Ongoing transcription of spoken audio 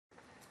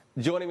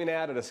Joining me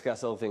now to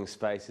discuss all things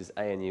space is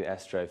ANU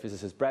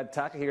astrophysicist Brad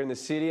Tucker here in the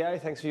studio.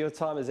 Thanks for your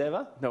time as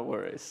ever. No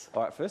worries.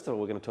 All right, first of all,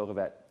 we're going to talk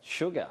about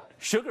sugar.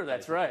 Sugar,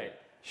 that's right.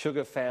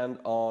 Sugar found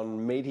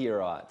on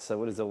meteorites. So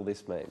what does all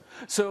this mean?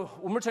 So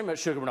when we're talking about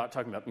sugar, we're not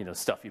talking about,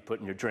 stuff you put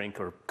in your drink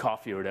or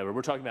coffee or whatever.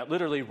 We're talking about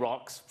literally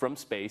rocks from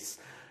space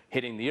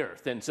hitting the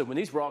Earth. And so when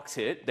these rocks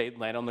hit, they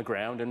land on the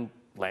ground and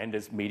land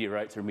as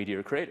meteorites or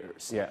meteor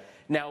craters. Yeah.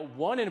 Now,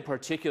 one in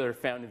particular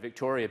found in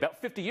Victoria about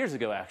 50 years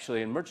ago,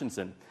 actually, in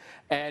Murchison.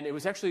 And it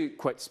was actually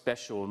quite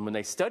special. And when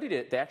they studied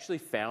it, they actually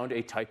found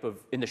a type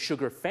of, in the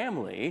sugar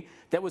family,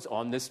 that was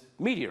on this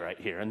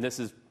meteorite here. And this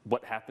is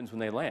what happens when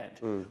they land.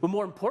 But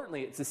more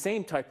importantly, it's the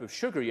same type of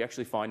sugar you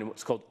actually find in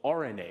what's called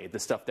RNA, the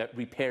stuff that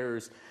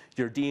repairs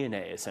your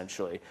DNA,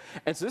 essentially.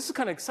 And so this is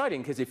kind of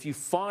exciting, because if you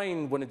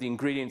find one of the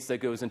ingredients that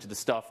goes into the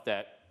stuff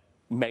that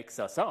makes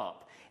us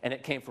up, and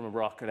it came from a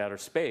rock in outer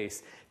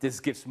space, this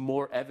gives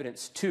more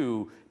evidence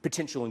to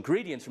potential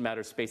ingredients from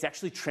outer space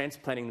actually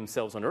transplanting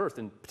themselves on Earth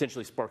and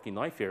potentially sparking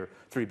life here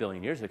 3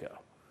 billion years ago.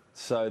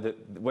 So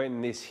that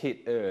when this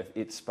hit Earth,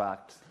 it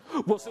sparked...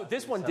 Well, so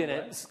this one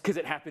didn't, because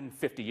it happened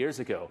 50 years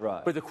ago.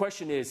 Right. But the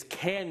question is,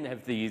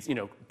 have these,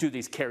 do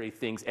these carry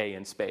things, A,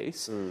 in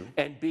space,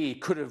 and B,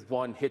 could have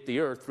one hit the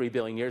Earth 3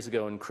 billion years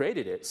ago and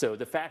created it? So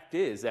the fact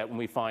is that when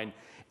we find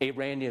a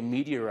random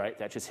meteorite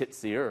that just hits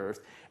the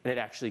Earth, and it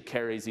actually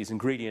carries these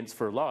ingredients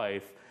for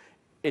life,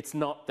 it's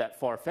not that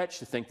far-fetched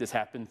to think this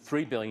happened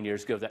 3 billion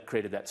years ago that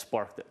created that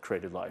spark that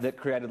created life. That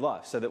created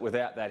life, so that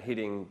without that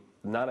hitting,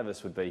 none of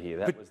us would be here.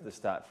 That was the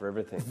start for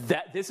everything.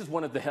 This is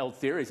one of the held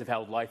theories of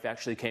how life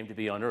actually came to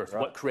be on Earth. Right.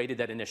 What created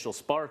that initial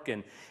spark,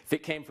 and if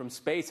it came from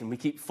space, and we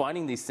keep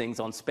finding these things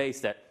on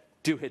space that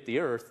do hit the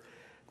Earth,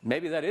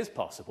 maybe that is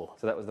possible.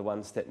 So that was the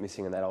one step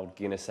missing in that old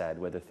Guinness ad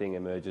where the thing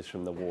emerges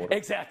from the water.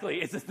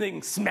 Exactly. It's the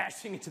thing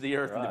smashing into the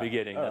Earth in the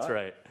beginning. That's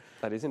right.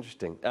 That is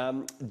interesting.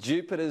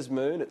 Jupiter's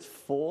moon, its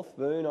fourth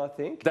moon, I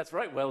think. That's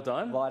right. Well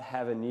done. Might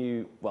have a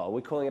new, well, are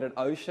we calling it an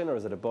ocean or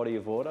is it a body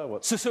of water?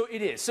 So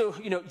it is. So,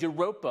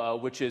 Europa,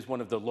 which is one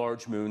of the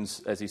large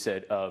moons, as you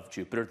said, of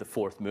Jupiter, the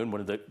fourth moon,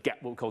 one of the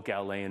what we call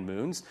Galilean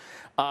moons,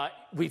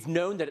 we've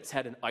known that it's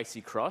had an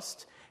icy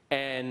crust,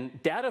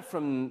 and data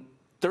from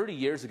 30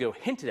 years ago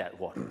hinted at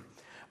water.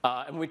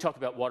 And when we talk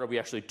about water, we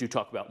actually do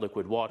talk about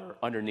liquid water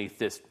underneath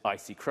this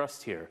icy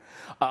crust here.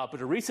 But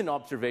a recent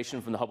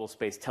observation from the Hubble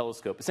Space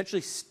Telescope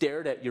essentially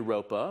stared at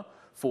Europa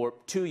for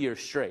 2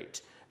 years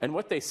straight. And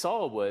what they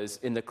saw was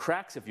in the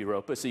cracks of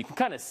Europa, so you can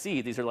kind of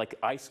see these are like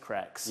ice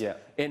cracks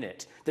in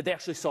it, that they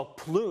actually saw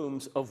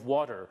plumes of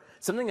water,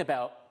 something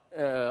about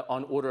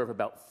on order of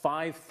about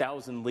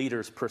 5,000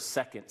 liters per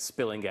second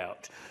spilling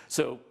out.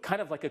 So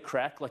kind of like a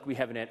crack like we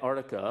have in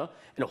Antarctica,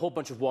 and a whole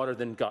bunch of water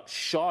then got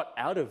shot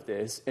out of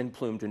this and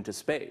plumed into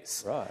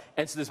space. Right.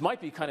 And so this might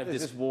be kind of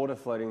There's just water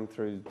floating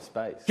through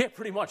space. Yeah,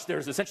 pretty much.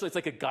 There's essentially, it's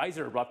like a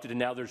geyser erupted, and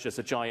now there's just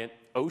a giant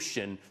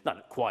ocean,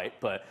 not quite,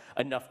 but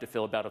enough to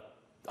fill about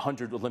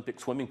 100 Olympic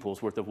swimming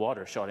pools worth of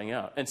water shotting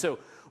out. And so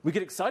we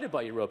get excited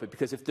by Europa,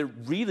 because if there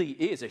really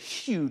is a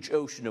huge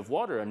ocean of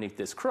water underneath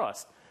this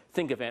crust,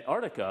 think of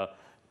Antarctica,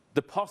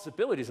 the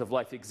possibilities of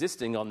life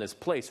existing on this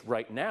place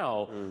right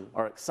now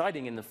are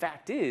exciting. And the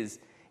fact is,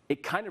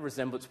 it kind of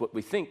resembles what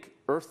we think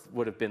Earth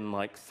would have been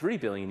like 3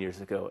 billion years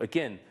ago.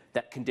 Again,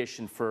 that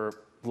condition for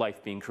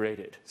life being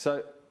created.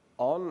 So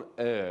on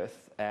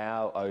Earth,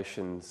 our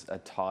oceans are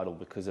tidal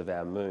because of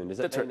our moon. Does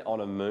that mean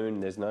on a moon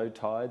there's no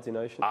tides in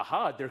oceans?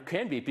 Aha, there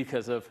can be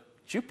because of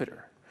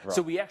Jupiter. Right.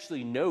 So we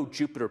actually know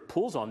Jupiter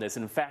pulls on this.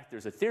 And in fact,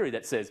 there's a theory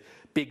that says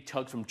big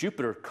tugs from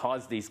Jupiter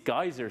cause these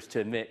geysers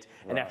to emit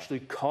and actually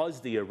cause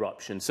the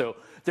eruption. So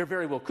there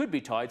very well could be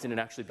tides, and it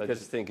actually because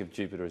just think of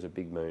Jupiter as a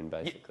big moon,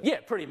 basically.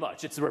 Yeah, pretty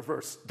much. It's the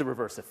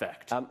reverse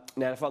effect.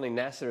 Now, finally,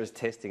 NASA is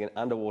testing an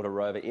underwater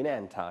rover in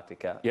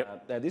Antarctica.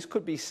 Yep. Now, this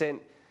could be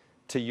sent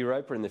to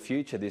Europa in the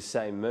future, this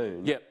same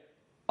moon. Yep.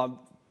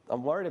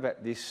 I'm worried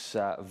about this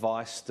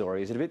Vice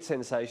story. Is it a bit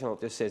sensational?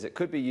 It just says it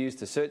could be used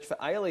to search for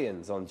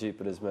aliens on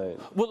Jupiter's moon.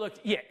 Well, look,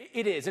 yeah,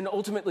 it is. And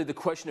ultimately, the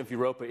question of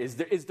Europa is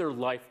there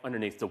life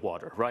underneath the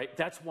water, right?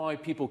 That's why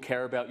people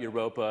care about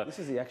Europa. This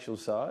is the actual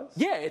size?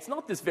 Yeah, it's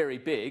not this very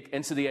big.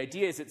 And so the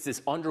idea is it's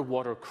this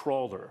underwater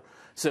crawler.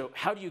 So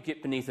how do you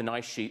get beneath an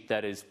ice sheet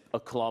that is a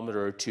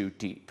kilometer or two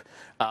deep?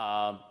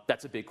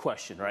 That's a big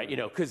question, right?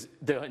 Because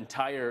the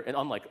entire, and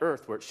unlike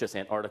Earth, where it's just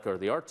Antarctica or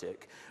the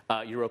Arctic,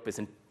 Europa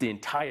the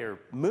entire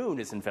moon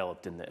is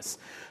enveloped in this.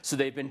 So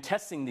they've been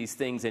testing these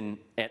things in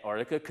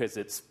Antarctica because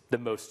it's the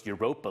most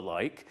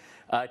Europa-like,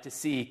 to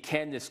see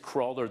can this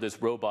crawler,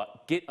 this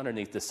robot, get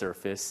underneath the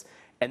surface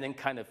and then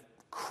kind of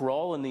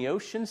crawl in the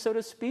ocean, so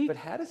to speak. But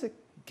how does it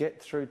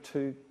get through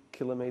 2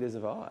 kilometers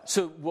of ice?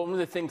 So one of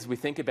the things we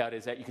think about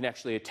is that you can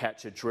actually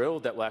attach a drill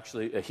that will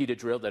actually, a heated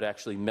drill that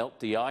actually melt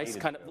the ice,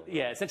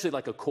 essentially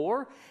like a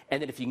core,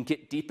 and then if you can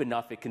get deep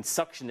enough, it can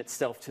suction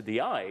itself to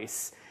the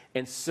ice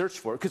and search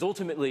for it, because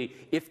ultimately,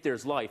 if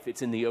there's life,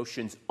 it's in the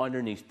oceans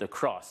underneath the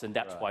crust, and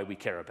that's why we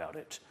care about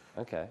it.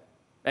 Okay.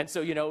 And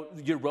so,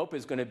 Europa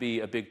is going to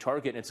be a big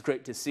target, and it's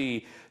great to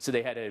see. So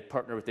they had to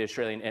partner with the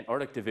Australian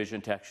Antarctic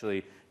Division to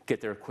actually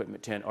get their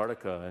equipment to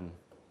Antarctica, and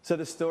So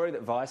the story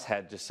that Vice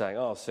had, just saying,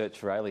 "Oh, search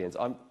for aliens,"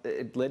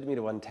 it led me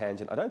to one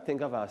tangent. I don't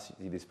think I've asked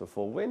you this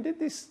before. When did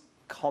this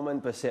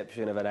common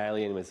perception of an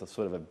alien with a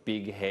sort of a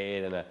big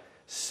head and a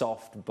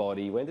soft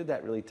body, when did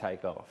that really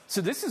take off?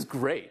 So this is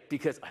great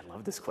because I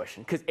love this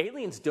question because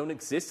aliens don't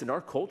exist in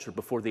our culture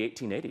before the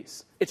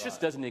 1880s. It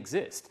just doesn't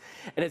exist.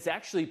 And it's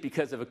actually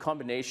because of a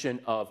combination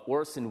of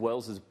Orson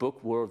Welles'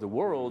 book War of the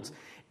Worlds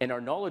and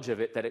our knowledge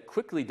of it that it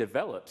quickly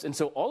develops. And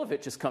so all of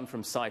it just comes from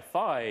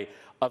sci-fi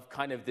of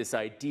kind of this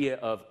idea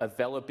of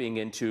developing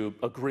into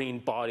a green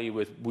body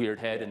with weird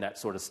head and that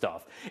sort of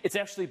stuff. It's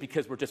actually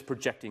because we're just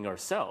projecting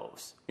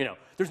ourselves. You know,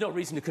 there's no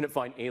reason you couldn't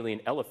find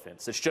alien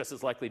elephants. It's just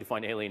as likely to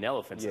find alien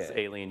elephants as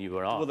alien you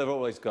or I. Well, they've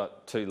always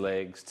got two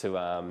legs, two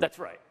arms. That's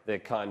right. They're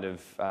kind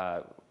of...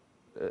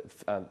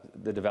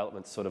 the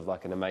development's sort of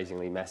like an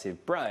amazingly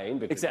massive brain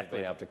because they've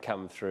been able to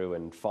come through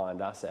and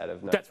find us out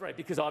of nowhere. That's right,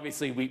 because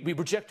obviously we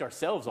project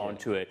ourselves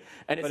onto it.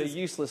 And but a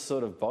useless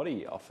sort of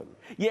body often.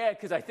 Yeah,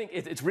 because I think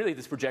it's really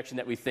this projection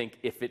that we think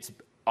if it's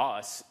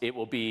us, it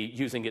will be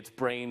using its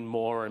brain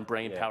more and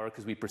brain power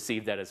because we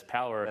perceive that as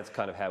power. That's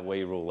kind of how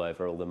we rule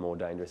over all the more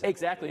dangerous.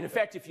 Exactly. And in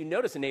fact, if you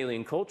notice in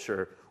alien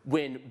culture,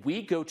 when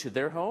we go to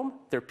their home,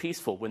 they're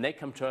peaceful. When they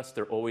come to us,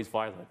 they're always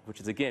violent, which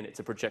is, again,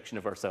 it's a projection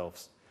of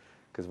ourselves.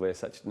 Because we're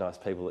such nice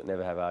people that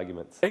never have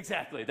arguments.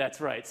 Exactly, that's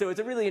right. So it's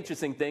a really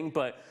interesting thing,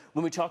 but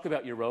when we talk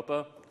about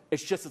Europa,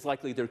 it's just as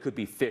likely there could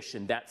be fish,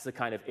 and that's the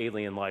kind of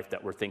alien life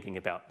that we're thinking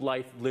about.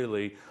 Life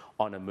literally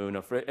on a moon.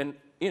 And,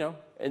 you know,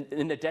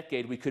 in a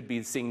decade, we could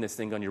be seeing this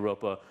thing on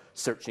Europa,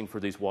 searching for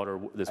this water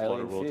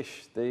world.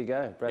 Fish, there you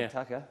go. Brad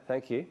Tucker,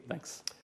 thank you. Thanks.